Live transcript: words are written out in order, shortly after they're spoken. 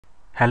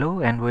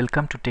Hello and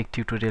welcome to Tech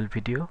Tutorial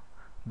video.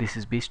 This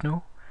is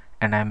Vishnu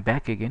and I am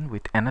back again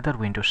with another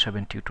Windows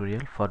 7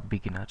 tutorial for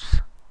beginners.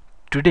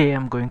 Today I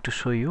am going to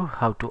show you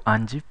how to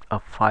unzip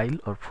a file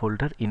or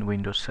folder in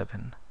Windows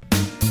 7.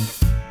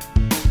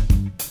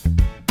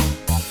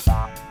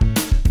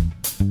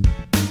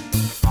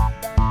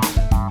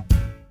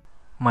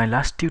 My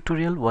last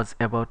tutorial was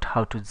about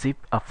how to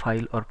zip a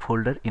file or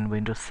folder in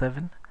Windows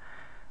 7.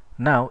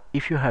 Now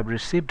if you have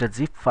received a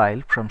zip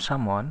file from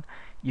someone,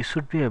 you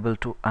should be able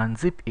to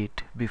unzip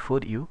it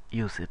before you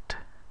use it.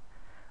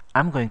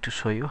 I'm going to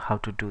show you how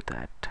to do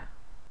that.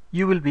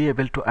 You will be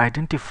able to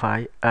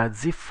identify a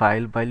zip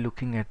file by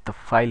looking at the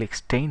file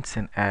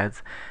extension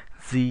as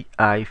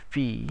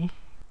ZIP.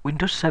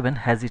 Windows 7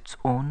 has its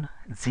own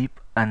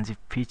zip unzip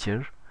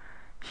feature.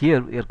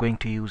 Here we are going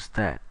to use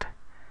that.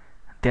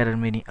 There are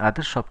many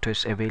other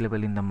softwares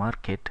available in the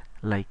market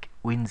like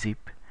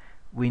UNZIP,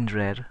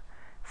 WinRAR,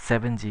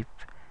 7-zip,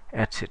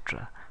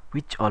 etc.,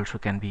 which also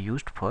can be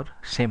used for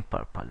same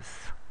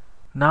purpose.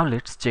 Now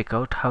let's check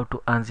out how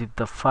to unzip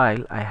the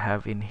file I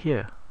have in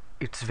here.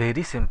 It's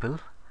very simple.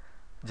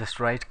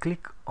 Just right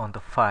click on the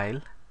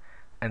file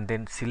and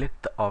then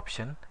select the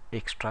option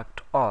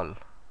Extract All.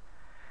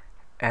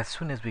 As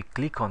soon as we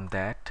click on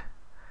that,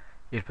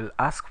 it will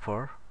ask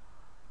for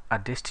a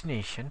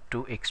destination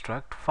to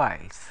extract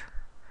files.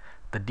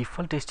 The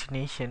default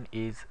destination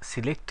is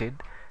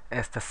selected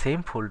as the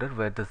same folder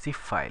where the zip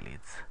file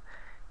is.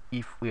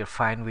 If we are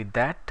fine with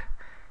that,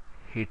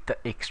 hit the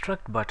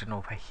extract button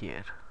over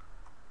here.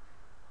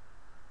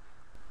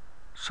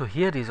 So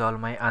here is all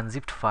my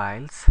unzipped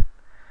files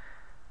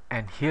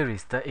and here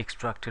is the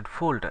extracted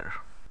folder.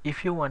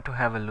 If you want to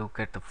have a look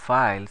at the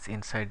files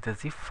inside the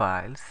zip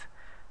files,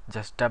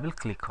 just double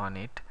click on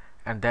it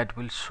and that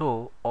will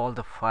show all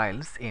the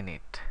files in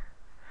it.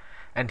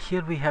 And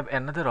here we have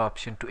another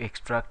option to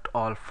extract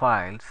all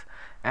files,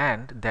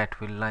 and that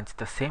will launch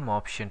the same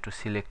option to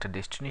select a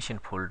destination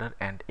folder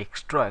and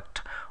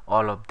extract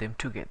all of them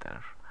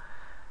together.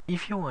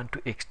 If you want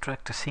to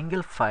extract a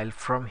single file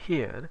from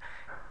here,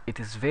 it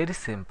is very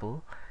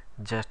simple.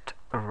 Just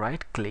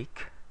right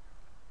click,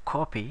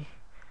 copy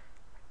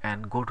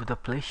and go to the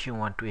place you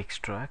want to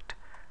extract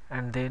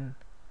and then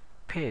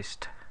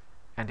paste,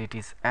 and it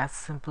is as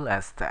simple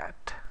as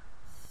that.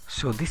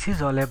 So this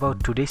is all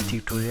about today's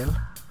tutorial,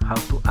 how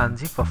to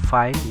unzip a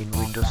file in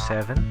Windows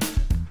 7.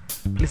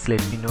 Please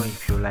let me know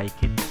if you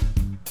like it.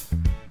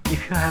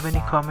 If you have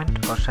any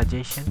comment or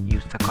suggestion,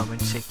 use the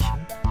comment section.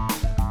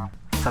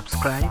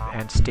 Subscribe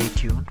and stay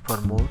tuned for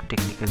more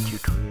technical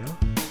tutorial.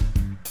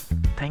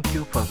 Thank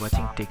you for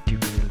watching Tech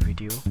Tutorial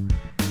video.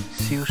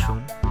 See you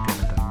soon with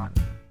another one.